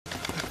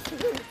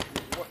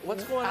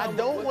What's going on? I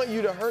don't want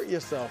you to hurt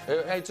yourself.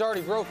 It's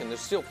already broken.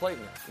 There's still plate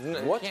in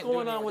it. What's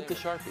going on with the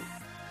Sharpie?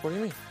 What do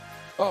you mean?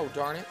 Oh,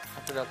 darn it. I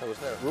forgot that was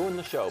there. Ruined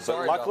the show.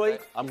 Sorry but luckily,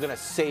 about that. I'm going to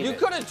save it. You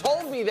could have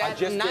told me that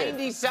just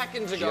 90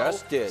 seconds ago.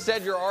 Just did.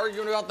 Said you're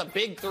arguing about the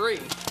big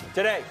three.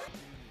 Today.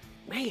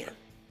 Man,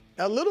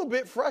 a little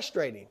bit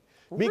frustrating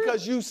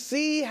because you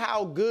see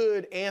how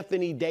good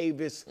Anthony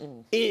Davis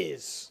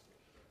is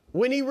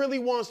when he really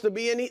wants to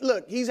be. And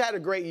look, he's had a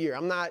great year.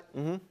 I'm not.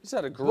 He's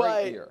had a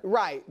great year.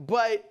 Right,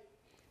 but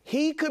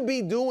he could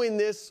be doing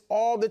this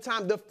all the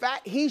time. The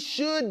fact he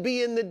should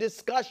be in the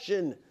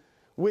discussion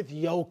with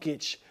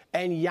Jokic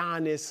and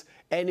Giannis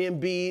and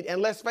Embiid,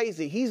 and let's face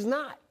it, he's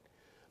not.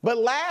 But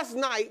last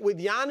night, with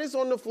Giannis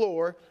on the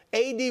floor,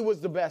 AD was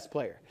the best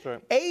player.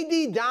 Right.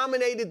 AD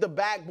dominated the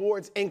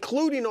backboards,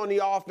 including on the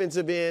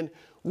offensive end,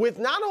 with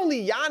not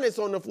only Giannis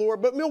on the floor,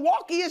 but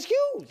Milwaukee is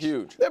huge.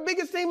 Huge. They're the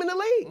biggest team in the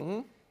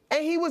league.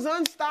 And he was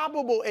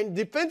unstoppable, and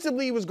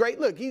defensively he was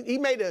great. Look, he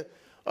made a,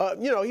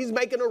 he's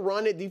making a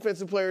run at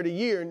Defensive Player of the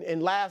Year,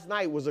 and last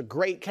night was a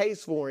great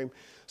case for him.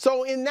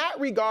 So in that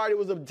regard, it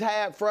was a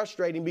tad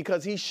frustrating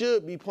because he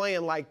should be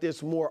playing like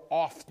this more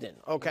often,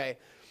 okay?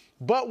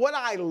 But what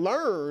I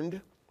learned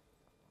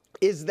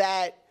is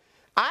that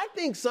I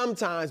think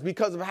sometimes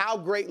because of how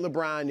great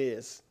LeBron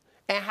is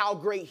and how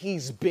great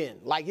he's been,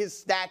 like his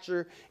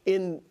stature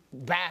in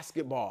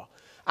basketball,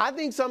 I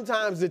think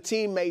sometimes the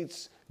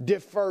teammates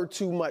defer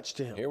too much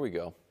to him. Here we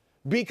go.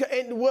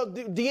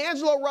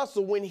 D'Angelo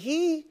Russell, when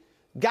he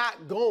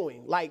got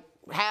going, like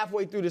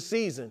halfway through the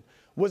season,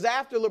 was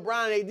after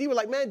LeBron and AD were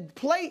like, man,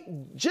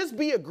 just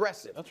be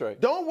aggressive. That's right.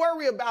 Don't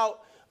worry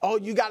about, oh,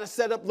 you got to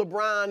set up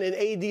LeBron and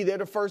AD. They're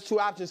the first two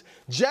options.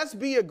 Just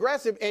be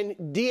aggressive.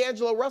 And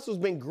D'Angelo Russell's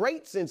been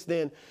great since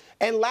then.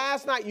 And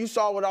last night you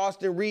saw what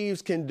Austin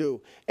Reeves can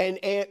do, and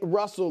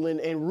Russell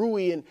and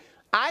Rui. And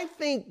I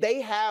think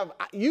they have,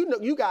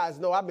 you guys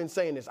know I've been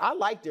saying this. I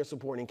like their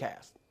supporting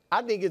cast.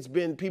 I think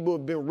people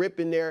have been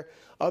ripping their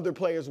other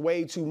players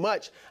way too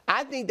much.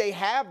 I think they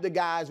have the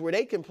guys where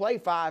they can play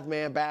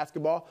five-man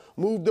basketball,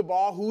 move the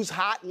ball, who's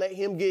hot, let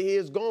him get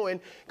his going.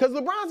 Because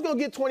LeBron's going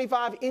to get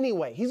 25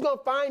 anyway. He's going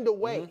to find a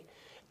way.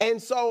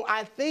 And so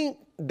I think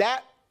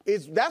that's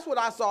what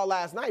I saw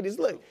last night is,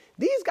 look,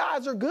 these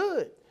guys are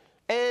good.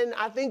 And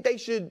I think they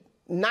should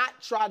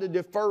not try to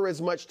defer as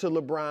much to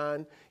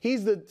LeBron.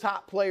 He's the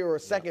top player or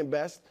second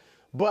best.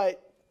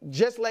 But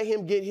just let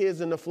him get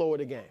his in the flow of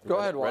the game. Go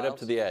ahead, Right up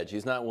to the edge.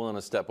 He's not willing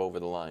to step over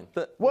the line.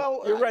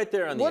 Well, you're right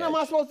there on the edge. What am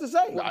I supposed to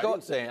say?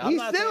 I'm saying,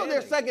 He's still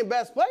their second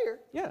best player.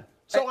 Yeah.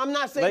 So I'm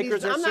not saying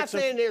there's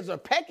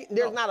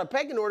not a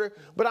pecking order,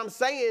 but I'm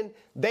saying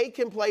they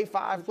can play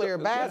five-player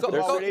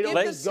basketball. They don't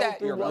just go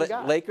through one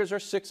guy. Lakers are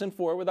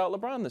 6-4 without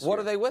LeBron this year. What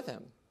are they with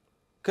him?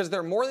 Because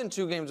they're more than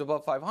 2 games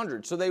above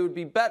 500, so they would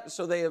be better.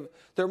 So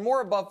they're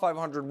more above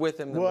 500 with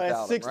him than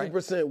without him, right?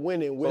 60%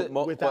 winning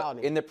without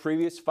him. In the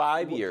previous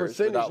 5 years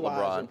without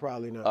LeBron,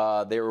 probably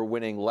not. they were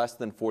winning less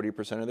than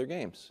 40% of their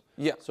games.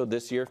 Yeah. So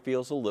this year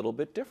feels a little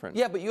bit different.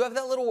 Yeah, but you have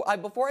that little.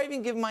 Before I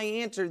even give my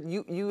answer,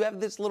 you have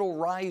this little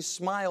wry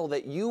smile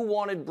that you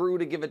wanted Brew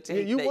to give a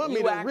take. You want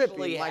me to rip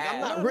him? Like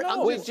I'm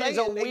not. Which is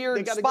a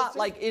weird spot.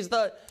 Like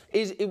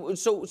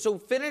so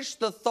finish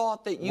the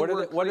thought that you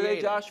were. What are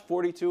they, Josh?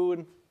 42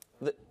 and.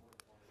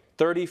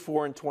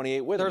 34 and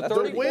 28 with them.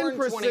 The win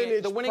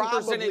percentage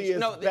probably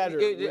is better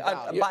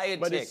by a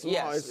tick.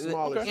 It's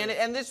smaller. Okay.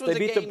 And this was a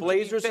game, they beat the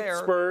Blazers,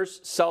 Spurs,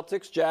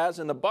 Celtics, Jazz,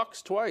 and the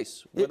Bucks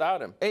twice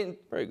without him.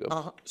 Very good.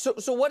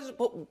 So what is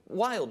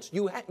Wildes?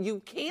 You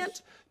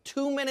can't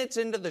 2 minutes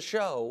into the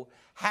show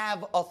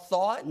have a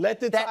thought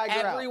that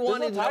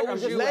everyone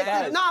knows you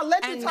have.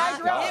 Let the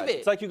tiger out.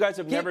 It's like you guys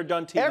have never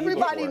done TV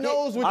Everybody before.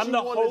 knows what you want to say.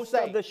 I'm the host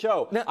of the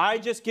show. No. I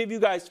just give you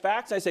guys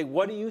facts. I say,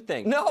 what do you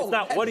think? No. It's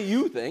not what do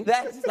you think.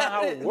 That's not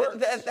how it works.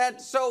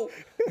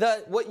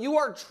 What you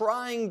are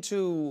trying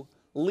to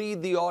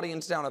lead the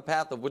audience down a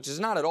path of, which is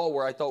not at all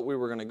where I thought we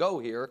were going to go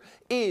here,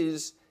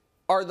 is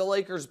are the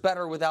Lakers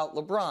better without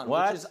LeBron?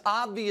 What? Which is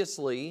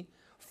obviously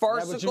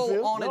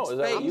farcical on its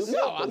face.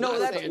 No,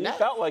 that's you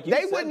felt like you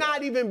they would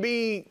not even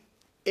be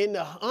in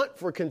the hunt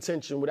for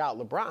contention without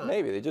LeBron.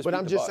 Maybe they just. But beat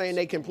I'm the just Bucks. saying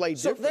they can play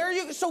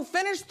different. So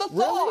finish the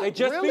thought. Really? They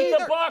just beat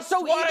the Bucks.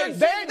 So either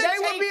they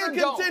would be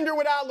a contender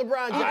without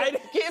LeBron.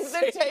 Give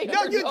the take.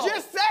 No, you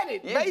just said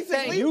it.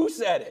 Basically, you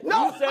said it.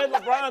 No, you said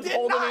LeBron's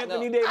holding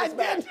Anthony Davis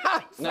back. I did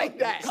not say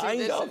that.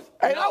 Kind of.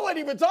 And I wasn't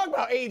even talking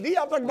about AD.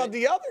 I'm talking about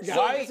the other guy.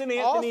 Why isn't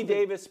Anthony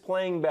Davis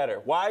playing better?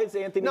 Why is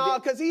Anthony? No,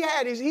 because he's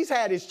had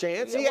his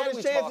chance. He had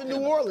his chance in New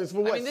Orleans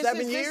for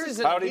 7 years.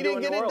 He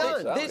didn't get it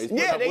done.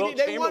 Yeah,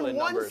 they won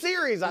one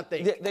series, I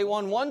think. They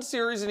won one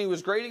series, and he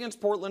was great against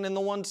Portland in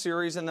the one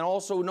series, and then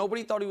also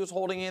nobody thought he was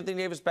holding Anthony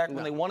Davis back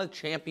when they won a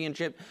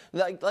championship.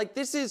 Like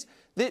this is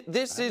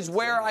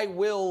where I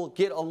will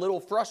get a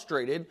little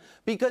frustrated,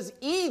 because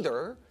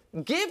either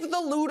give the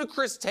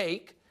ludicrous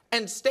take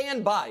and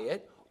stand by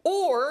it,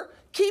 or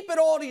keep it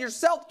all to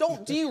yourself.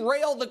 Don't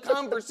derail the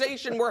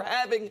conversation we're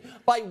having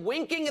by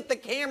winking at the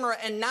camera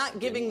and not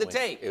giving the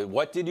take.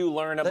 What did you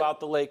learn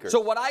about the Lakers? So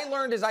what I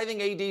learned is I think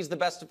AD is the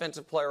best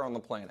defensive player on the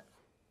planet.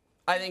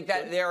 I think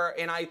that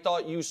and I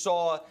thought you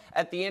saw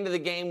at the end of the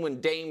game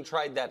when Dame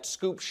tried that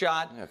scoop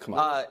shot. Yeah, come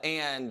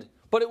on.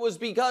 But it was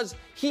because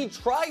he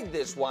tried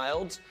this,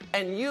 Wildes,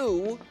 and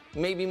you,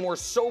 maybe more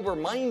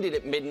sober-minded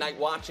at midnight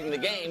watching the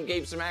game,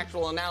 gave some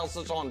actual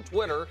analysis on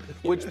Twitter,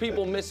 which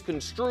people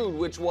misconstrued,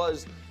 which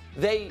was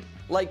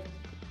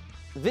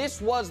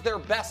this was their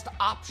best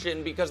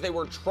option because they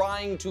were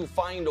trying to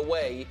find a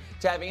way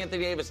to have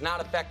Anthony Davis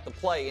not affect the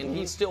play, and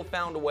he still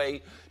found a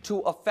way to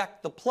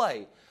affect the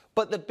play.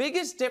 But the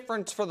biggest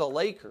difference for the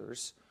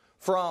Lakers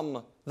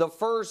from the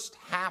first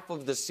half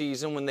of the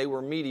season when they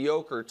were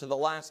mediocre to the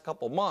last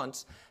couple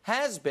months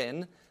has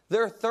been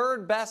their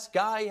third best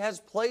guy has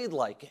played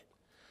like it.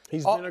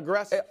 He's been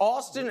aggressive.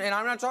 Austin, and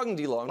I'm not talking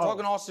D'Lo, I'm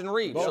talking Austin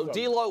Reeves. So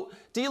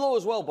D'Lo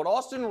as well, but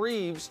Austin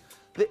Reeves,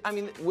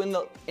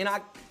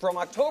 from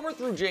October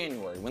through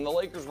January, when the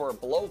Lakers were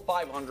below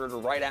 500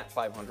 or right at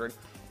 500,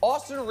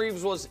 Austin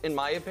Reeves was, in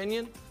my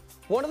opinion,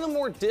 one of the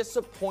more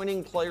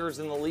disappointing players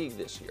in the league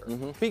this year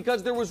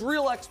because there was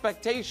real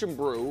expectation,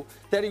 Brew,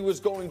 that he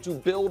was going to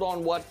build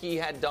on what he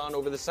had done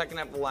over the second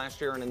half of last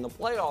year and in the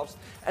playoffs,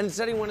 and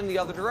instead he went in the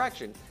other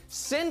direction.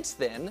 Since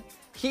then,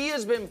 he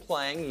has been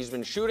playing, he's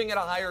been shooting at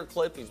a higher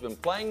clip, he's been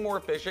playing more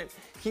efficient,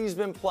 he's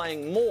been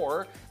playing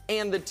more,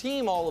 and the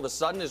team all of a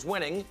sudden is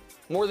winning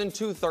more than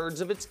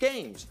 2/3 of its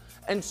games.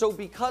 And so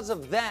because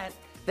of that,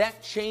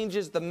 that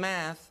changes the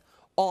math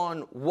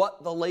on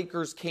what the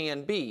Lakers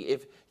can be.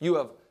 If you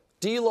have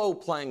D'Lo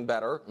playing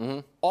better,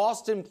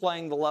 Austin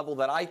playing the level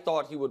that I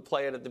thought he would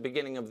play at the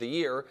beginning of the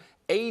year,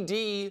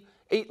 AD,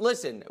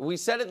 listen, we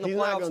said it in the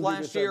playoffs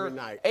last year,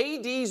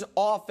 AD's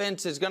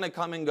offense is going to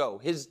come and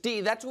go.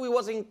 That's who he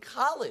was in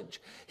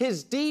college.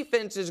 His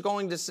defense is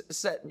going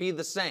to be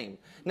the same.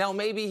 Now,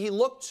 maybe he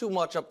looked too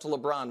much up to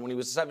LeBron when he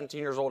was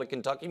 17 years old at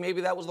Kentucky. Maybe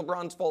that was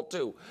LeBron's fault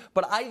too.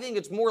 But I think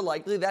it's more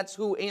likely that's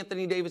who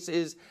Anthony Davis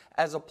is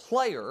as a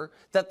player,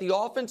 that the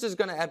offense is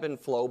going to ebb and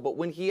flow. But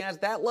when he has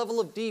that level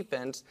of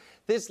defense,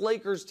 this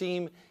Lakers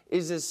team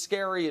is as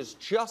scary as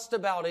just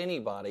about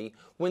anybody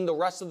when the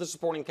rest of the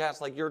supporting cast,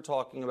 like you're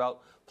talking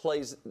about,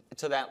 plays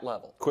to that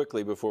level.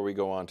 Quickly, before we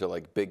go on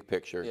to big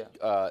picture,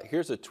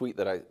 here's a tweet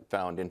that I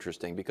found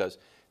interesting because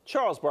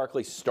Charles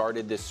Barkley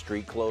started this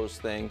street clothes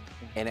thing,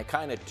 and it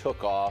kind of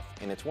took off,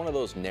 and it's one of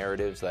those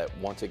narratives that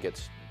once it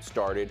gets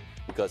started,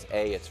 because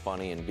A, it's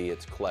funny, and B,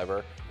 it's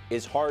clever,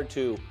 is hard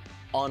to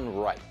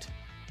unwrite.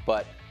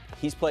 But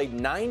he's played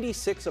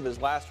 96 of his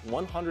last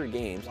 100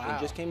 games and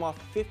just came off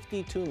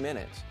 52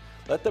 minutes.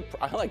 Let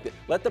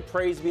the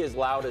praise be as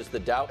loud as the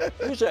doubt.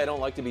 Usually I don't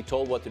like to be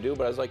told what to do,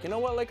 but I was like, you know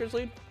what, Lakers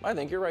lead? I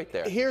think you're right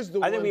there. I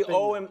think we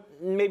owe him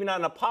maybe not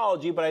an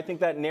apology, but I think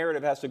that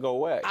narrative has to go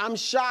away. I'm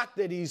shocked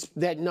that he's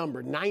that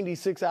number,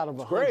 96 out of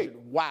 100. Great.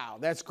 Wow,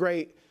 that's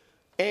great.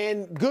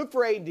 And good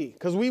for AD,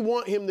 because we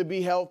want him to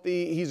be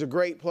healthy. He's a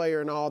great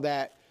player and all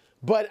that.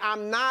 But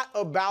I'm not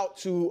about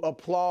to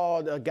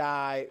applaud a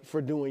guy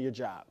for doing your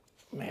job.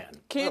 Man.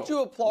 Can't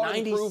you applaud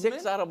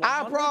 96 out of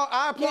 100?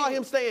 I applaud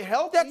him staying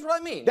healthy. That's what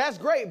I mean. That's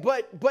great,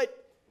 but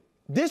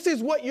this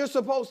is what you're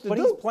supposed to do. But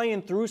he's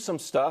playing through some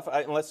stuff,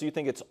 unless you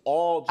think it's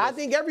all just... I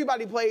think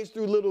everybody plays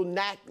through little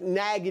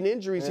nagging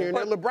injuries here and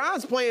there.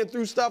 LeBron's playing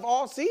through stuff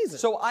all season.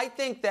 So I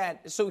think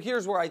that,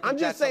 here's where I think I'm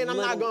just saying I'm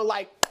not going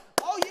to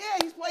oh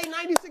yeah, he's played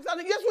 96. I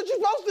think that's what you're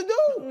supposed to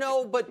do.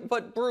 No,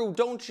 but Brew,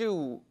 don't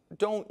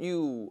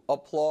you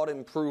applaud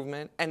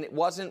improvement? And it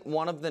wasn't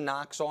one of the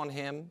knocks on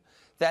him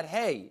that,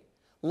 hey,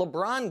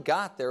 LeBron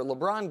got there.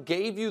 LeBron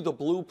gave you the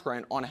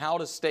blueprint on how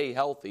to stay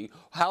healthy,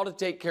 how to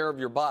take care of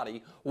your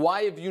body.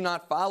 Why have you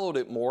not followed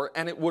it more?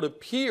 And it would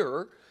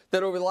appear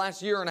that over the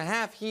last year and a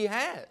half, he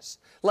has.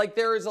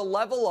 There is a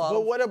level of...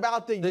 But what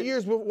about the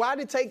years? Why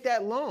did it take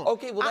that long?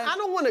 Okay, well, I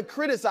don't want to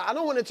criticize. I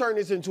don't want to turn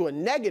this into a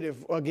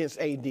negative against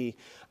AD.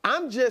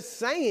 I'm just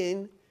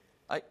saying...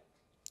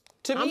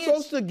 I'm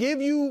supposed to give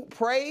you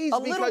praise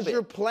because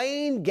you're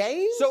playing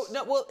games? So,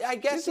 no, well, I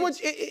guess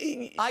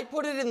I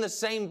put it in the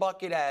same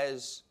bucket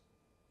as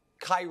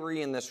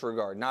Kyrie in this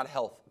regard, not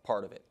health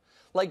part of it.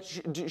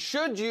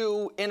 Should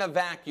you, in a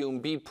vacuum,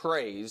 be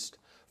praised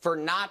for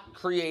not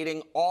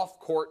creating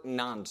off-court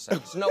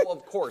nonsense? No,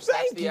 of course,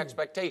 that's the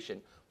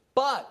expectation.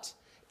 But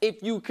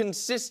if you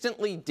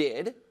consistently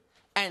did,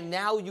 and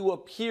now you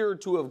appear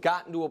to have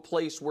gotten to a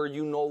place where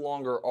you no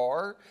longer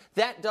are,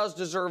 that does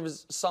deserve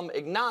some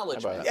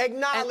acknowledgement.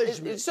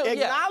 Acknowledgement.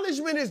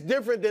 Acknowledgement is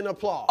different than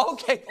applause.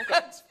 Okay,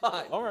 that's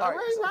fine. All right.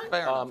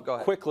 Fair enough. Go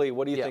ahead. Quickly,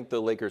 what do you think the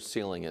Lakers'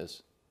 ceiling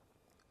is?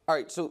 All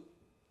right, so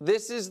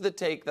this is the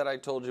take that I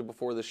told you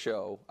before the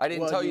show. I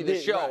didn't tell you the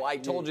show. Right. I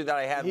told you that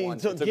I had one.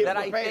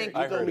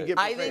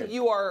 I think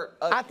you are...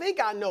 I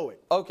think I know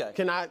it. Okay.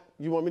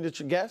 You want me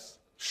to guess?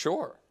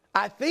 Sure.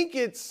 I think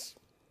it's...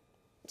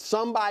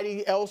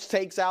 somebody else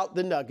takes out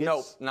the Nuggets,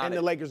 nope, not and it.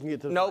 the Lakers can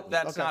get to the Nope,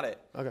 finals. that's not it.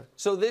 Okay.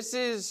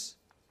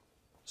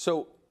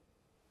 So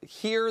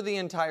hear the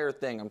entire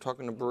thing. I'm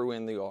talking to Brew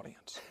in the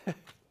audience.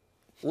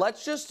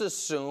 Let's just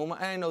assume,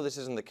 and I know this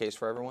isn't the case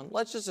for everyone,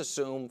 let's just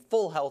assume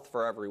full health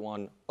for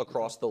everyone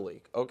across the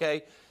league,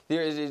 okay?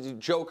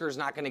 Joker's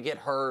not going to get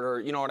hurt, or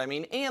you know what I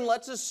mean? And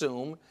let's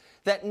assume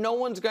that no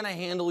one's going to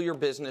handle your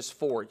business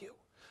for you.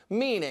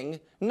 Meaning,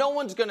 no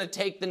one's going to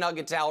take the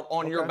Nuggets out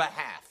on your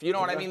behalf. You know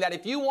what I mean? That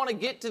if you want to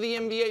get to the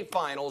NBA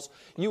Finals,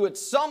 you at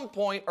some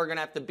point are going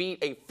to have to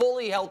beat a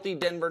fully healthy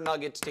Denver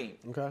Nuggets team.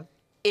 Okay.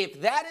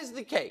 If that is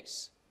the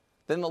case,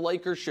 then the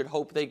Lakers should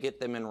hope they get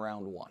them in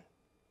round 1.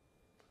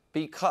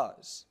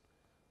 Because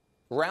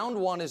round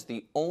 1 is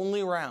the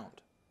only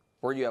round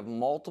where you have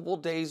multiple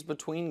days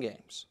between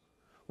games,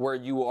 where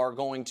you are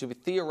going to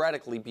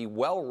theoretically be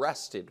well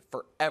rested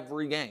for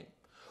every game,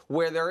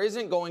 where there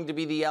isn't going to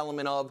be the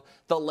element of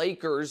the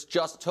Lakers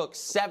just took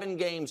 7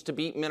 games to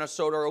beat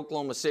Minnesota or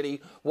Oklahoma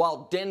City,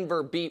 while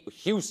Denver beat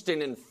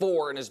Houston in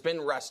 4 and has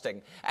been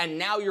resting. And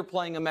now you're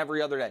playing them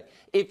every other day.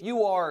 If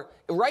you are,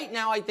 right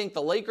now I think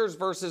the Lakers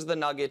versus the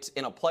Nuggets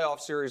in a playoff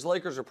series,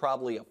 Lakers are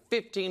probably a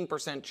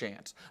 15%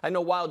 chance. I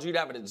know Wildes, you'd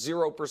have it at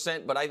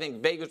 0%, but I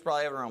think Vegas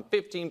probably have it around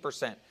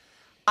 15%.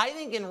 I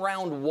think in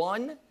round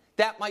 1,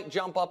 that might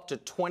jump up to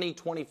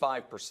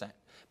 20-25%.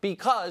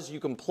 Because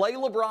you can play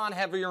LeBron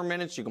heavier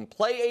minutes, you can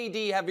play AD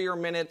heavier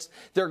minutes.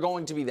 They're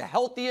going to be the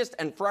healthiest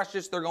and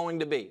freshest they're going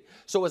to be.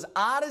 So as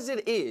odd as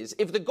it is,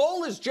 if the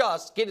goal is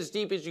just get as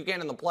deep as you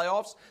can in the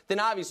playoffs, then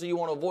obviously you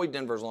want to avoid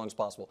Denver as long as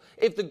possible.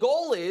 If the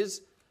goal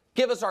is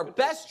give us our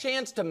best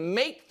chance to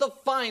make the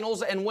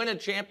finals and win a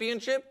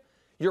championship,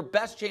 your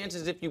best chance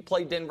is if you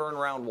play Denver in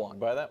round 1.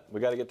 By that, we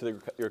got to get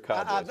to your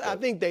Cowboys. I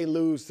think they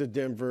lose to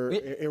Denver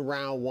in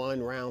round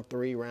 1, round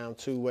 3, round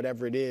 2,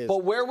 whatever it is.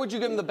 But where would you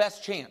give them the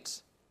best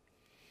chance?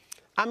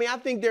 I mean, I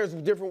think there's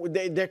different.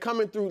 They're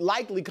coming through,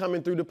 likely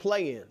coming through the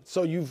play-in.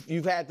 So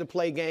you've had to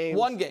play games.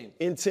 1 game.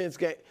 Intense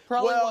game.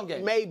 Probably 1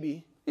 game.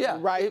 Maybe. Yeah.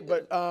 Right.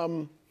 But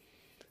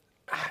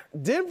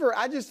Denver,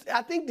 I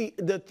think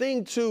the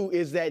thing too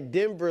is that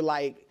Denver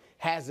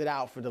has it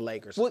out for the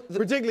Lakers,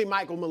 particularly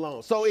Michael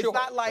Malone. So it's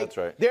not like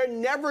they're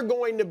never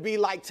going to be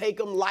take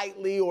them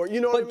lightly or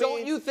you know what I mean. But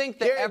don't you think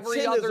that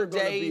every other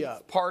day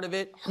part of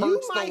it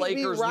hurts the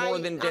Lakers more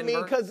than Denver? I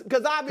mean,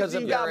 because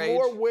obviously you got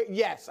more.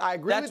 Yes, I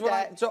agree with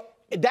that.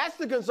 That's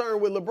the concern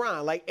with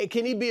LeBron.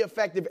 Can he be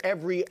effective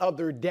every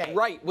other day?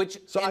 Right.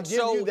 So I give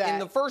you that. In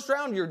the first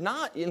round, you're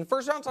not. In the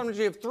first round, sometimes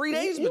you have 3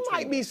 days. You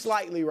might be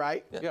slightly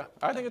right. Yeah,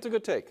 I think it's a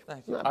good take.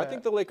 I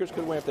think the Lakers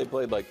could win if they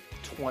played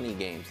 20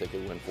 games. They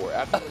could win 4.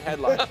 Afternoon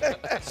headline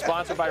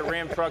sponsored by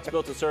Ram Trucks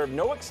Built to Serve.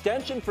 No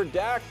extension for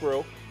Dak,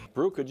 bro.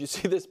 Brew, could you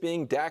see this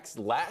being Dak's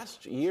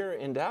last year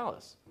in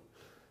Dallas?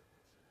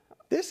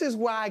 This is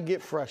why I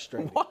get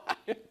frustrated. Why?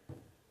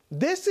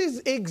 This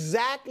is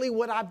exactly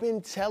what I've been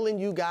telling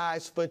you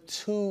guys for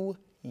 2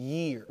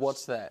 years.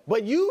 What's that?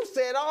 But you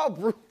said,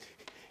 Brew,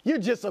 you're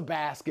just a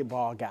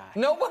basketball guy.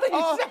 Nobody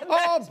said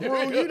that.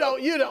 Brew,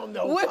 you don't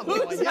know.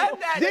 Who said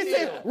that? This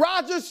is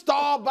Roger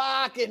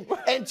Staubach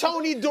and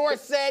Tony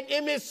Dorsett,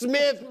 Emmitt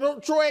Smith,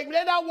 Troy.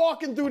 They're not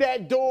walking through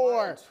that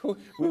door.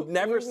 We've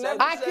never said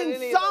that. I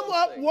can sum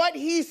up what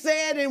he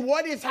said and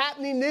what is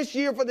happening this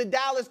year for the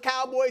Dallas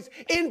Cowboys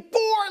in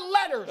 4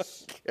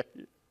 letters.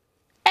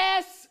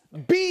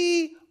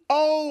 S-B-O-B.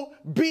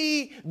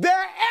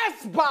 They're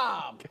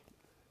S-Bob.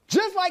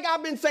 Just like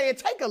I've been saying,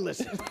 take a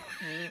listen.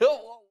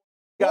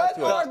 What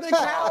are the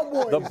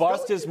Cowboys? The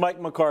bust is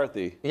Mike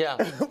McCarthy. Yeah.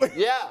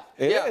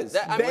 They are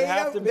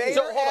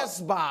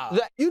S-Bob.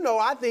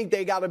 I think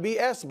they got to be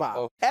S-Bob.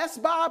 Oh.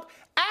 S-Bob,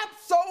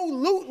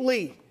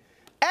 absolutely.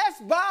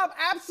 S-Bob,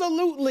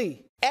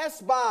 absolutely.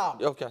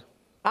 S-Bob. Okay.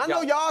 I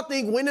know y'all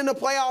think winning the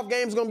playoff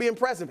game is going to be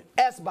impressive.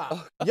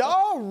 S-Bob.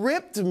 Y'all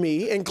ripped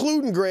me,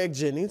 including Greg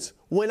Jennings,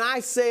 when I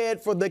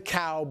said for the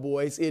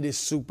Cowboys it is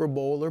Super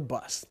Bowl or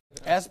bust.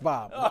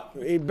 S-Bob.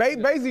 He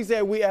basically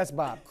said we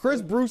S-Bob.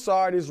 Chris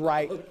Broussard is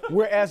right.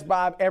 We're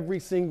S-Bob every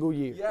single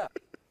year. Yeah.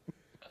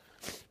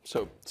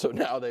 So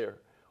now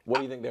what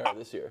do you think they are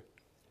this year?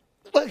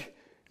 Look,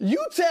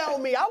 you tell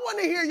me. I want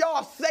to hear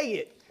y'all say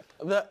it.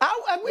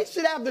 We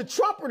should have the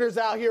trumpeters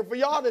out here for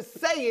y'all to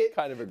say it.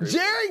 Kind of agree.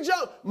 Jerry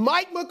Jones,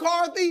 Mike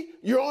McCarthy,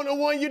 you're on a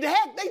 1 year.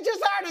 Heck, they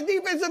just hired a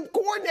defensive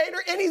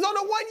coordinator, and he's on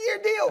a 1 year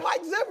deal.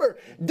 Mike Zimmer,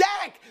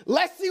 Dak,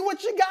 let's see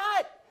what you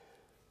got.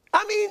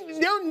 I mean,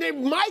 they're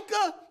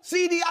Micah,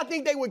 CD, I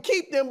think they would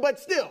keep them, but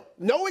still,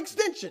 no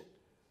extension.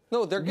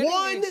 No, they're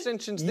getting the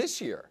extensions this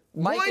year.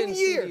 Mike and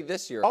CD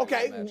this year.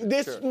 Okay,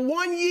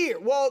 1 year.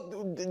 Well,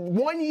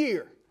 1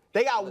 year.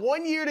 They got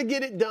 1 year to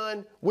get it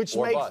done, which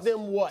makes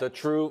them what?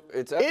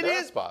 It's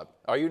S-Bob.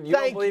 You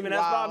don't believe in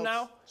S-Bob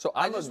now? So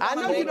I know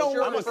you don't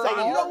want to say it.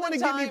 You don't want to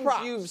give me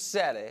props. You've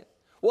said it.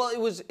 Well,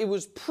 it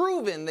was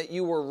proven that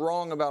you were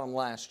wrong about them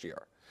last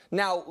year.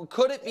 Now,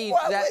 could it be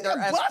that they're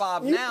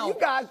S-Bob now? You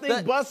guys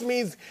think bust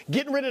means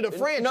getting rid of the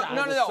franchise.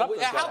 No.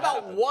 How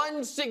about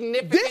one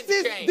significant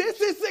change? This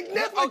is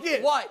significant.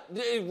 Okay, what?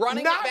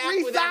 Running it back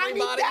with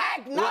everybody?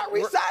 Not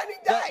re-signing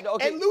Dak.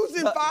 And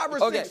losing 5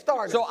 or 6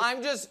 starters. So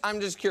I'm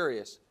just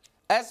curious.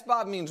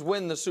 S-Bob means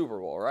win the Super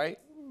Bowl, right?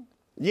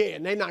 Yeah,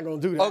 and they're not going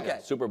to do that. Okay.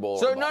 Super Bowl.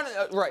 So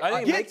right.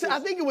 I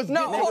think it was.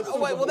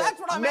 Well, that's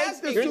what I'm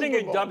asking. You're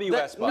thinking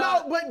W-S-Bob.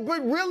 No,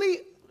 but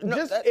really,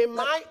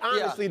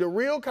 honestly, the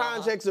real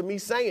context of me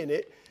saying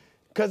it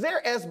Because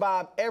they're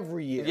SBob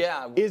every year.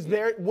 Yeah. Is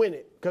there win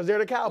it? Because they're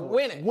the Cowboys.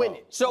 Win it. Win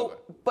it. So,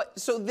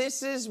 so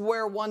this is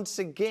where once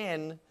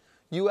again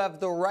you have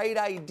the right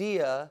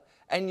idea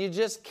and you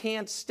just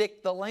can't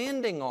stick the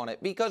landing on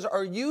it. Because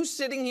are you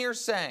sitting here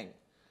saying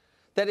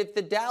that if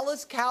the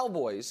Dallas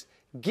Cowboys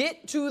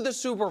get to the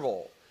Super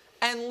Bowl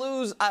and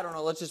lose, I don't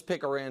know, let's just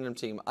pick a random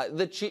team, to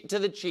the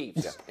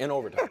Chiefs. Yeah, in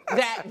overtime.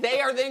 That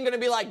they are then going to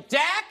be like,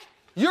 Dak,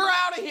 you're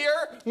out of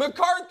here.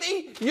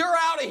 McCarthy, you're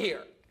out of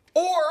here.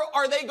 Or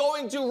are they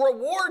going to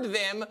reward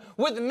them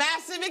with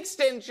massive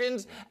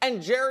extensions and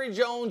Jerry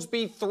Jones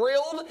be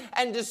thrilled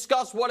and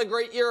discuss what a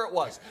great year it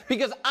was?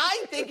 Because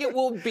I think it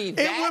will be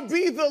that. It would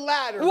be the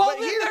latter. Well, but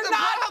then here's they're the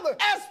not problem.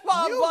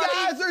 SBob, You buddy.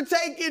 guys are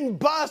taking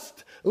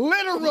bust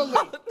literally.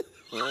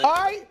 All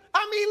right?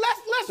 I mean,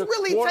 let's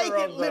really take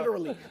it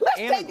literally. Let's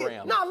take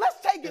it. No,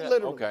 let's take it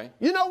literally. Okay.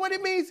 You know what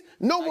it means?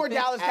 No more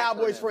Dallas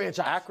Cowboys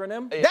franchise.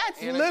 Acronym?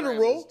 That's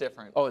literal. Is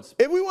different. Oh, it's.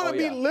 If we want to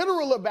be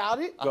literal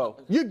about it, Go.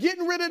 you're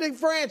getting rid of the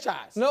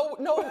franchise. No.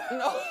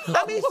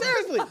 I mean,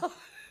 seriously.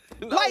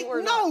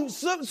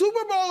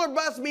 Super Bowl or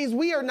bust means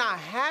we are not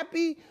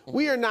happy.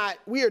 We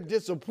are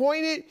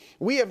disappointed.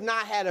 We have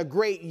not had a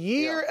great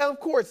year. Yeah. Of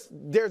course,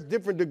 there's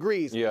different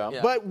degrees. Yeah.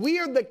 But we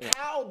are the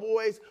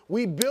Cowboys.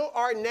 We built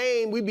our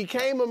name. We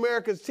became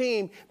America's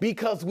team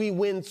because we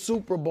win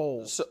Super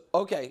Bowls. So,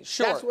 okay,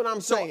 sure. That's what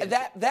I'm saying. So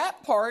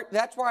that part,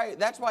 that's why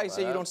I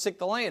say you don't stick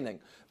the landing.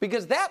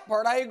 Because that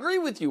part I agree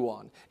with you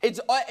on.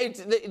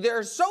 There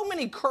are so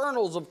many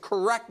kernels of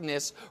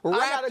correctness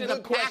wrapped in a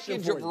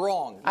package of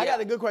wrong. I got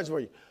a good question for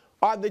you.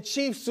 Are the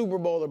Chiefs Super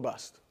Bowl or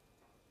bust?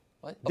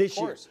 What? This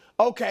year?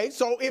 Okay,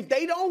 so if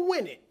they don't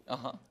win it,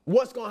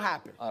 what's gonna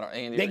happen? I don't.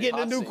 Andy they Reid getting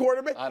a hot new seat.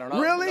 quarterback? I don't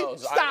know. Really? Who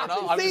knows? Stop I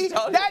don't know. it. See I'm just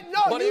telling that? you. No,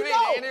 What do you you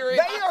mean, know. Andy Reid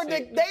They hot are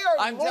seat? they are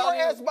I'm more telling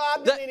you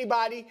SBob than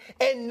anybody,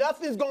 and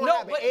nothing's gonna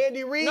happen.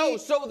 Andy Reid. No.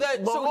 So here's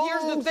the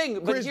Mahomes, thing.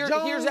 But Chris here's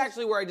Jones.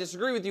 actually where I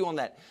disagree with you on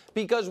that.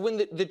 Because when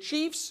the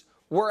Chiefs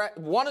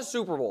won a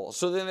Super Bowl,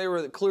 so then they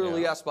were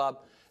clearly SBob.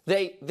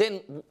 They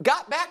then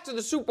got back to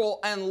the Super Bowl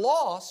and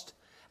lost,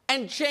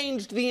 and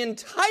changed the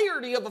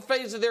entirety of a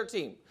phase of their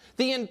team.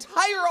 The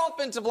entire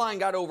offensive line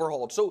got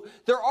overhauled. So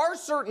there are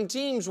certain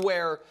teams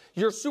where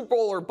you're Super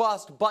Bowl or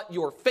bust, but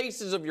your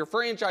faces of your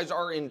franchise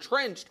are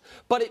entrenched.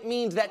 But it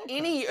means that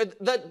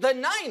the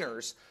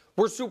Niners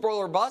were Super Bowl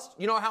or bust.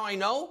 You know how I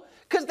know?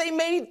 Because they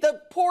made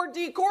the poor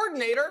D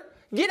coordinator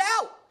get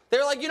out.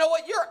 They're like, you know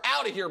what? You're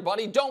out of here,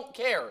 buddy. Don't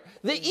care.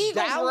 The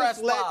Eagles were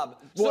SBob.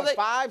 So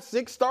 5,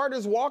 6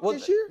 starters walk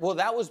this year? Well,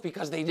 that was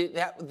because they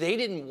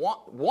didn't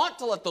want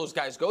to let those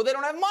guys go. They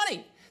don't have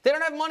money. They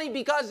don't have money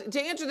because,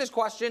 to answer this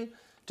question,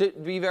 to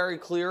be very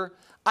clear,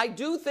 I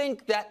do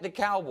think that the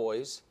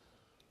Cowboys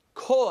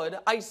could.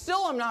 I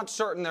still am not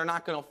certain they're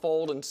not going to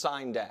fold and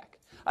sign Dak.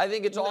 I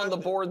think it's on the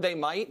board they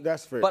might.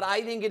 That's fair. But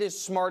I think it is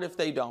smart if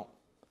they don't.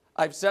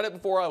 I've said it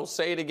before. I will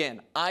say it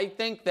again. I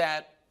think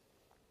that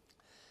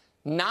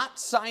not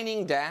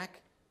signing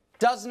Dak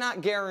does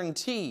not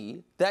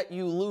guarantee that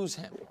you lose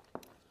him.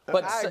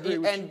 But I agree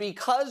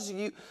with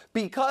you.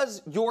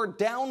 because your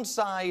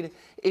downside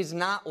is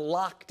not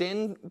locked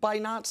in by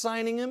not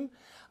signing him,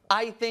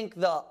 I think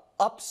the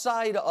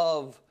upside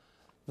of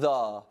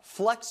the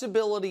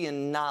flexibility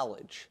and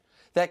knowledge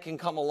that can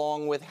come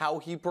along with how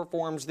he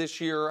performs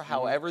this year,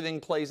 how everything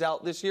plays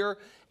out this year,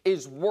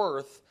 is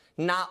worth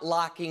not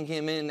locking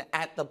him in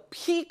at the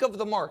peak of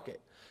the market.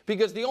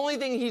 Because the only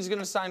thing he's going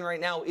to sign right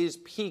now is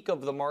peak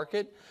of the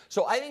market.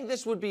 So I think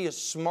this would be a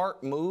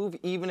smart move,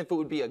 even if it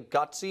would be a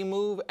gutsy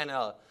move and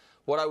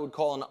what I would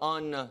call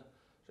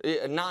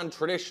a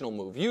non-traditional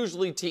move.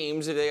 Usually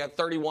teams, if they have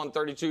 31,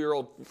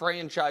 32-year-old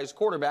franchise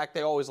quarterback,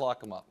 they always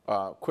lock him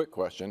up. Quick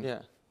question. Yeah.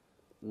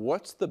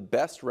 What's the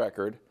best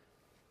record,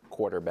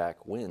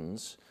 quarterback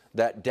wins,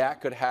 that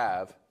Dak could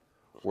have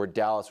where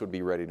Dallas would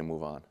be ready to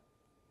move on?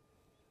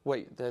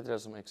 Wait, that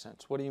doesn't make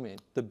sense. What do you mean?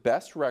 The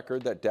best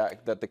record that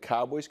the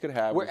Cowboys could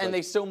have. And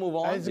they still move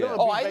on? It's gonna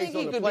be I based think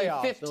he on the could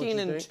playoffs,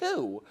 be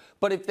 15-2.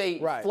 But if they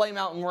flame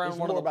out in round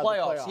one of the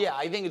playoffs, yeah,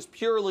 I think it's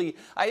purely.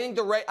 I think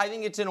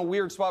it's in a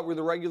weird spot where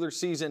the regular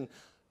season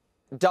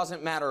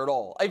doesn't matter at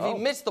all. If he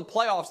missed the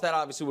playoffs, that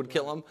obviously would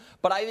kill him.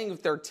 But I think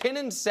if they're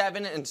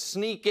 10-7 and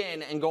sneak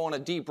in and go on a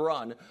deep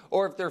run,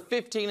 or if they're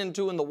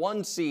 15-2 in the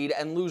 1 seed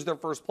and lose their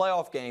first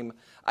playoff game,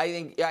 I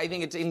think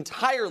it's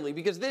entirely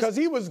because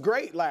he was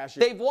great last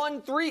year. They've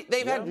won 3.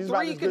 They've had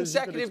 3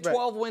 consecutive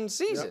 12-win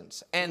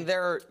seasons, and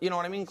they're, you know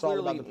what I mean,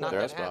 clearly not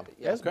that happy.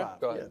 Yes, Okay. Bob.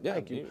 Go ahead. Yeah,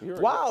 thank you.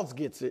 Wildes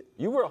gets it.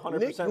 You were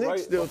 100% right.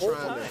 Still the whole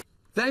trying time. to.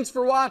 Thanks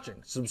for watching.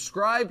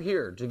 Subscribe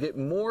here to get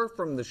more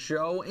from the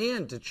show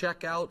and to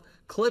check out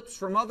clips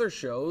from other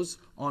shows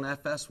on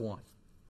FS1.